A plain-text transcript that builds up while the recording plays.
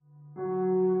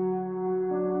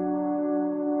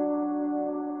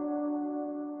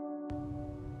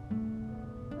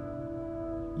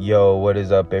Yo, what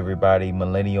is up, everybody?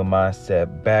 Millennial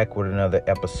Mindset back with another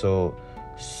episode.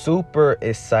 Super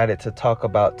excited to talk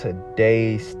about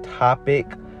today's topic.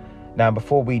 Now,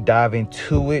 before we dive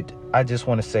into it, I just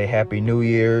want to say Happy New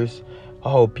Year's. I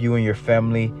hope you and your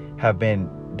family have been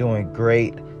doing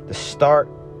great. The start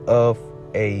of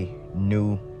a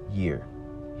new year.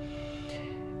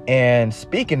 And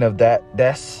speaking of that,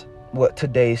 that's what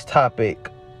today's topic,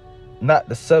 not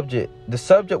the subject. The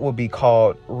subject will be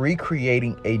called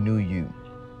Recreating a New You.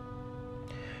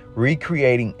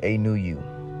 Recreating a New You.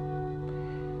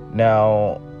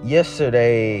 Now,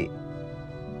 yesterday,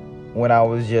 when I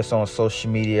was just on social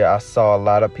media, I saw a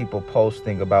lot of people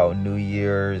posting about New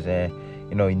Year's and,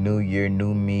 new year,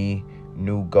 new me,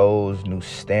 new goals, new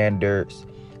standards.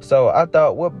 So I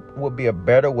thought what would be a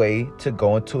better way to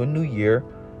go into a new year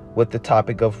with the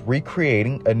topic of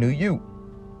recreating a new you.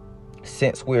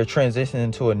 Since we're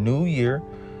transitioning to a new year,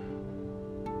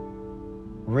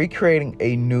 recreating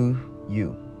a new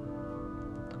you.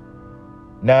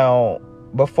 Now,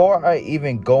 before I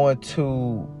even go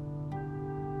into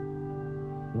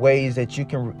ways that you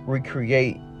can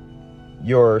recreate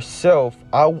yourself,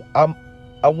 I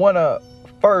want to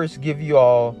first give you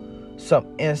all some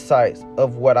insights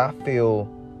of what I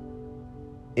feel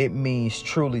it means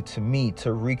truly to me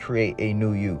to recreate a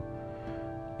new you.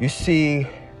 You see,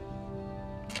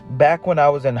 back when I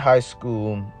was in high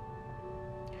school,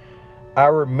 I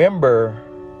remember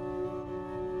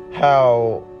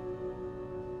how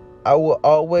I would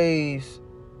always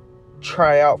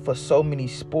try out for so many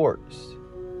sports.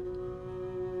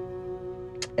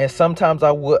 And sometimes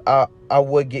I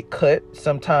would get cut.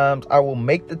 Sometimes I will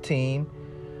make the team,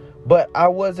 but I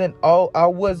wasn't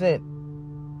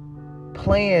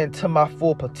playing to my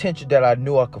full potential that I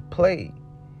knew I could play.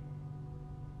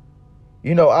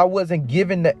 I wasn't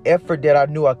giving the effort that I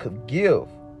knew I could give.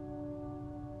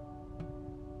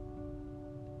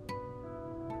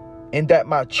 And that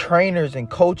my trainers and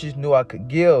coaches knew I could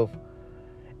give.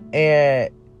 And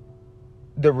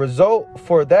the result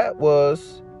for that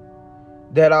was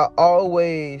that I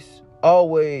always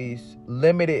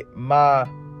limited my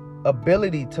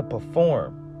ability to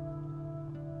perform.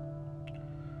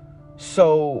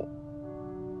 So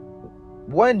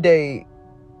one day,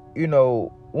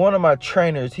 one of my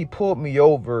trainers, he pulled me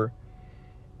over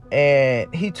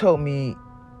and he told me,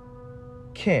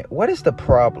 Kent, what is the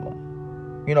problem?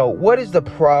 What is the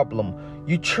problem?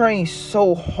 You train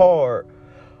so hard,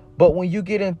 but when you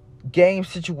get in game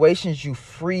situations, you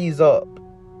freeze up.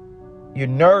 You're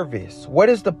nervous. What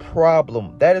is the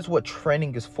problem? That is what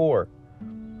training is for.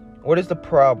 What is the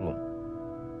problem?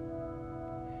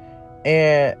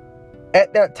 And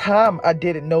at that time, I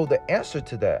didn't know the answer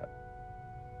to that.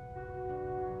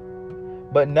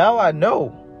 But now I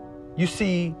know. You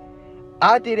see,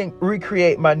 I didn't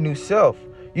recreate my new self.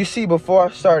 You see, before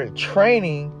I started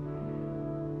training,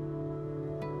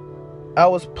 I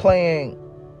was playing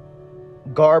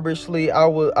garbagely. I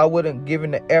wasn't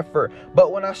giving the effort.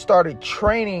 But when I started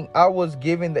training, I was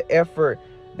giving the effort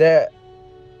that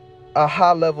a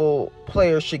high-level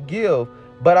player should give.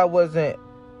 But I wasn't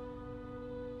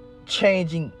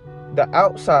changing the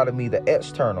outside of me, the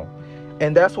external.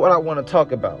 And that's what I want to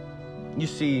talk about. You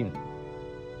see,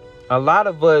 a lot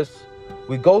of us,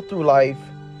 we go through life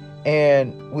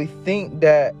and we think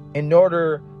that in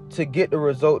order to get the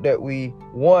result that we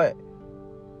want,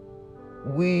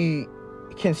 we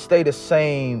can stay the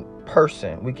same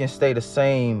person. We can stay the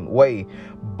same way.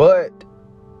 But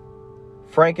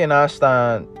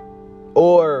Frankenstein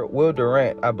or Will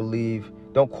Durant, I believe,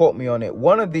 don't quote me on it,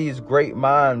 one of these great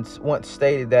minds once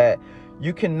stated that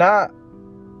you cannot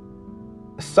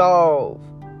solve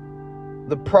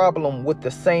the problem with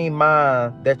the same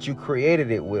mind that you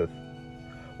created it with.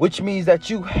 Which means that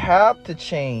you have to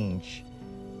change.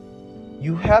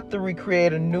 You have to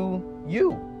recreate a new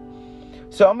you.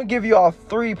 So I'm going to give you all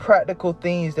 3 practical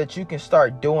things that you can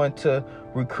start doing to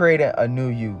recreate a new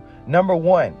you. Number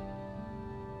 1,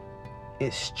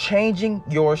 it's changing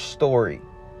your story.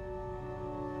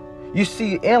 You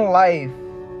see, in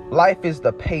life is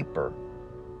the paper.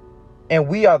 And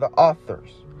we are the authors.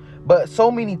 But so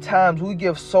many times we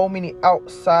give so many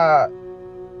outside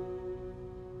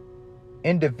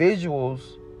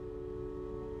individuals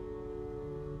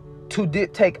to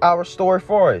dictate our story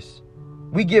for us.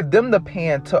 We give them the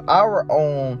pen to our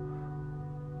own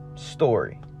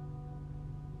story.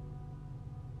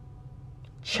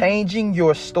 Changing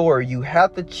your story. You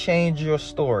have to change your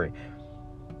story.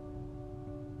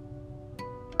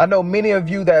 I know many of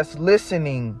you that's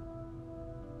listening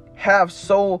have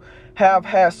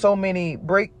had so many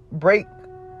breakthroughs,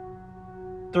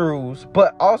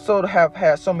 but also have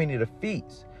had so many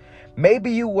defeats.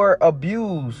 Maybe you were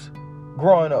abused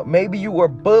growing up. Maybe you were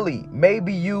bullied.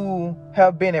 Maybe you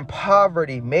have been in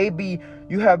poverty. Maybe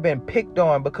you have been picked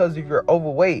on because of your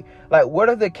overweight. Like,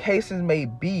 whatever the cases may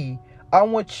be, I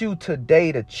want you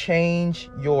today to change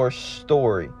your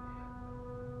story.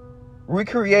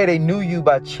 Recreate a new you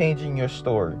by changing your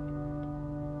story.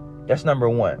 That's number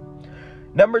one.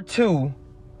 Number two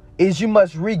is you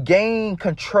must regain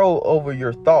control over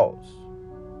your thoughts.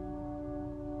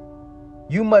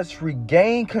 You must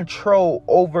regain control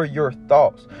over your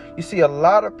thoughts. You see, a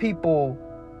lot of people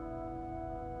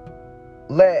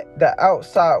let the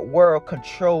outside world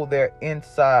control their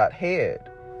inside head.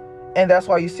 And that's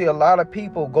why you see a lot of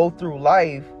people go through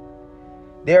life.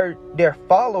 They're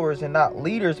followers and not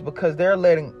leaders, because they're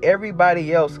letting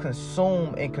everybody else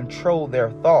consume and control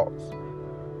their thoughts.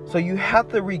 So you have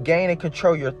to regain and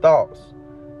control your thoughts.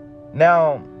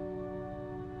 Now,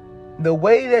 the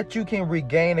way that you can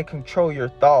regain and control your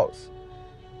thoughts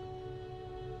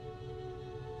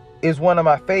is one of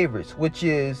my favorites, which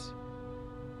is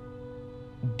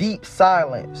deep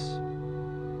silence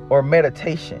or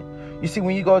meditation. You see,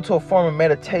 when you go into a form of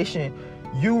meditation,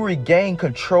 you regain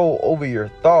control over your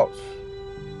thoughts.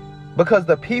 Because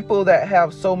the people that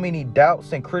have so many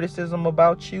doubts and criticism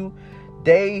about you,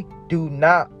 they do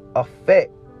not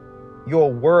affect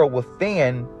your world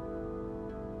within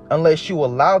unless you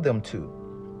allow them to.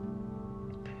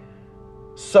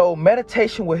 So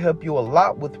meditation will help you a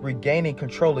lot with regaining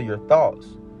control of your thoughts.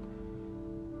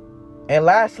 And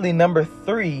lastly, number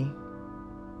three,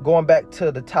 going back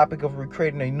to the topic of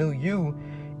recreating a new you,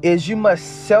 is you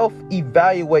must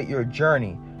self-evaluate your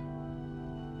journey.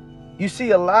 You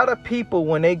see, a lot of people,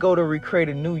 when they go to recreate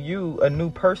a new you, a new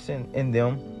person in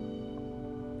them,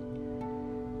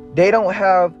 they don't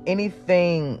have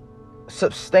anything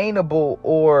sustainable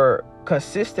or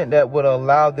consistent that would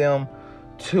allow them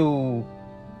to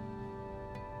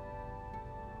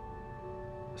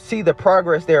see the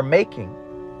progress they're making.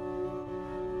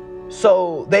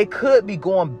 So they could be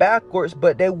going backwards,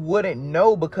 but they wouldn't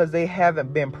know because they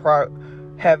haven't been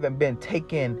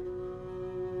taken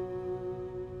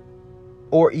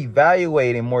or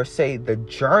evaluating, more say, the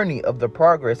journey of the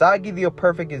progress. I'll give you a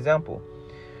perfect example.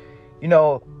 You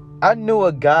know, I knew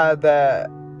a guy that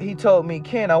he told me,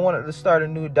 Ken, I wanted to start a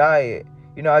new diet.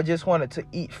 You know, I just wanted to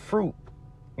eat fruit,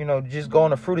 you know, just go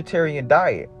on a fruitarian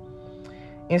diet.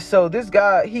 And so this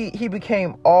guy, he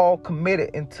became all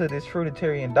committed into this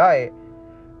fruitarian diet.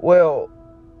 Well,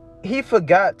 he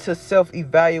forgot to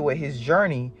self-evaluate his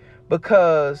journey,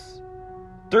 because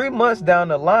 3 months down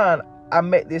the line, I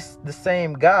met the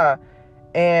same guy,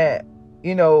 and,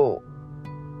 you know,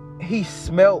 he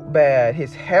smelled bad.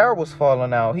 His hair was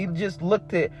falling out. He just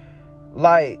looked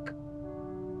like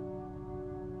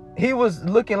he was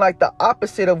looking like the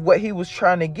opposite of what he was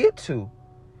trying to get to.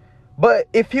 But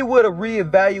if he would have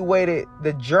reevaluated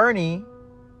the journey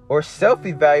or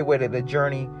self-evaluated the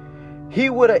journey, he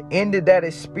would have ended that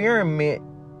experiment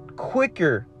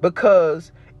quicker,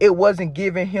 because it wasn't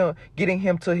getting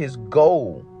him to his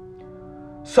goal.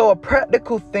 So a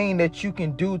practical thing that you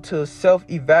can do to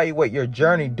self-evaluate your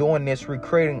journey doing this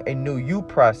recreating a new you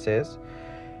process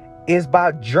is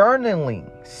by journaling.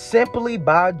 Simply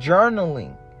by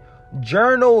journaling.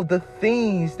 Journal the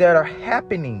things that are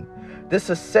happening, the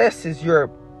successes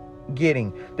you're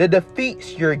getting, the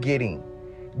defeats you're getting.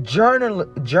 Journey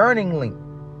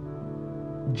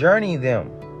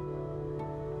them.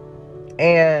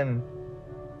 And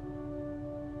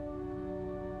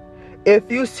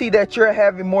if you see that you're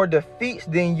having more defeats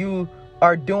than you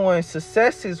are doing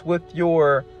successes with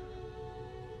your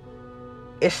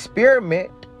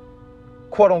experiment,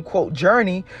 quote unquote,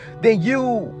 journey, then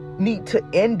you need to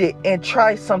end it and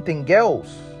try something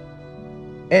else.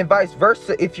 And vice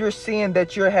versa, if you're seeing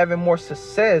that you're having more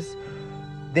success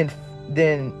than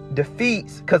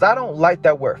defeats, because I don't like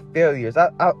that word failures.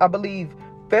 I believe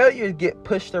failures get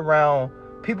pushed around.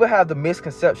 People have the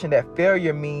misconception that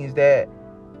failure means that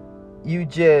you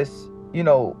just, you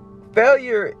know,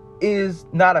 failure is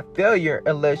not a failure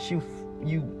unless you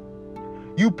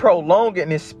prolong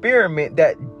an experiment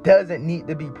that doesn't need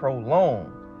to be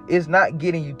prolonged. It's not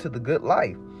getting you to the good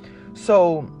life.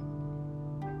 So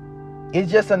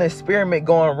it's just an experiment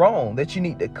going wrong that you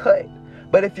need to cut.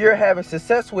 But if you're having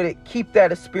success with it, keep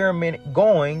that experiment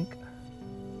going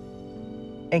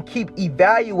and keep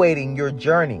evaluating your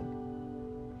journey.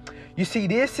 You see,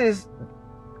 this is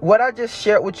what I just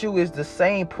shared with you, is the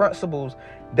same principles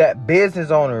that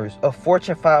business owners of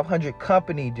Fortune 500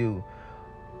 company do.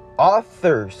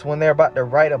 Authors when they're about to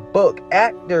write a book.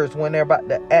 Actors when they're about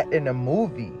to act in a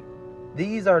movie.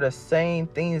 These are the same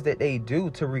things that they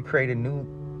do to recreate a new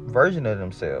version of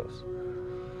themselves.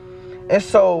 And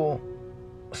so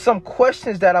some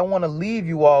questions that I want to leave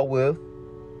you all with,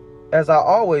 as I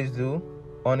always do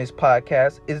on this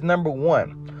podcast, is number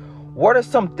one, what are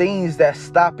some things that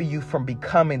stopping you from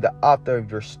becoming the author of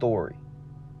your story?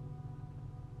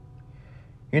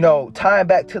 Tying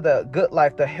back to the good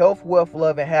life, the health, wealth,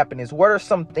 love, and happiness. What are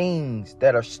some things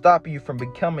that are stopping you from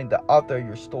becoming the author of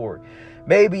your story?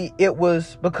 Maybe it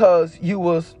was because you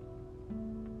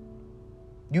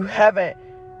haven't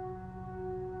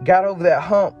got over that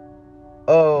hump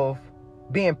of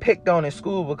being picked on in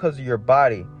school because of your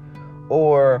body.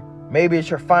 Or maybe it's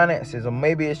your finances, or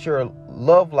maybe it's your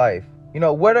love life.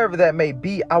 Whatever that may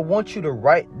be, I want you to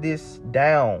write this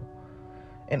down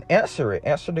and answer it.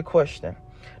 Answer the question.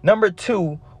 Number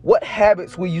two, what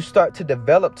habits will you start to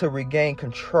develop to regain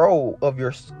control of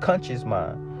your conscious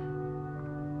mind?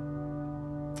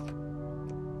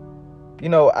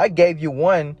 I gave you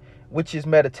one, which is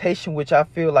meditation, which I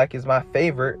feel like is my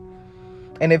favorite.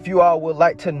 And if you all would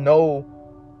like to know,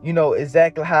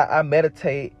 exactly how I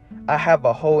meditate, I have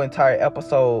a whole entire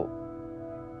episode,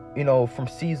 from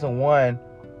season 1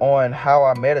 on how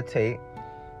I meditate.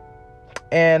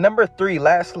 And number 3,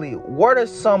 lastly, what are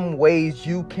some ways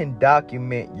you can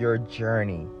document your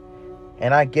journey?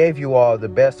 And I gave you all the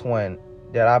best one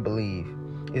that I believe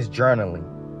is journaling.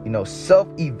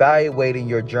 Self-evaluating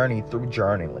your journey through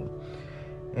journaling.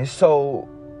 And so,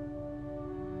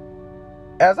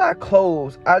 as I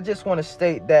close, I just want to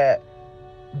state that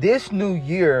this new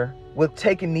year, with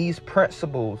taking these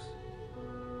principles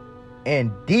and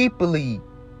deeply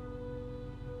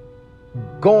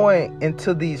going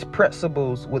into these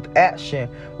principles with action,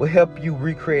 will help you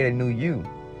recreate a new you.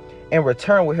 In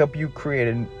return, will help you create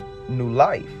a new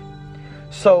life.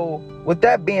 So with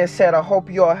that being said, I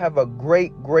hope you all have a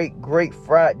great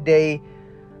Friday.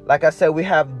 Like I said, we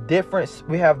have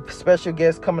special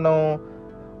guests coming on.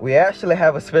 We actually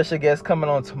have a special guest coming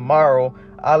on tomorrow.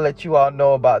 I'll let you all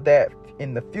know about that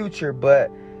in the future. But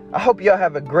I hope y'all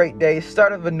have a great day.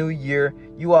 Start of a new year.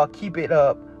 You all keep it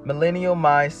up. Millennial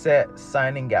Mindset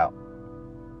signing out.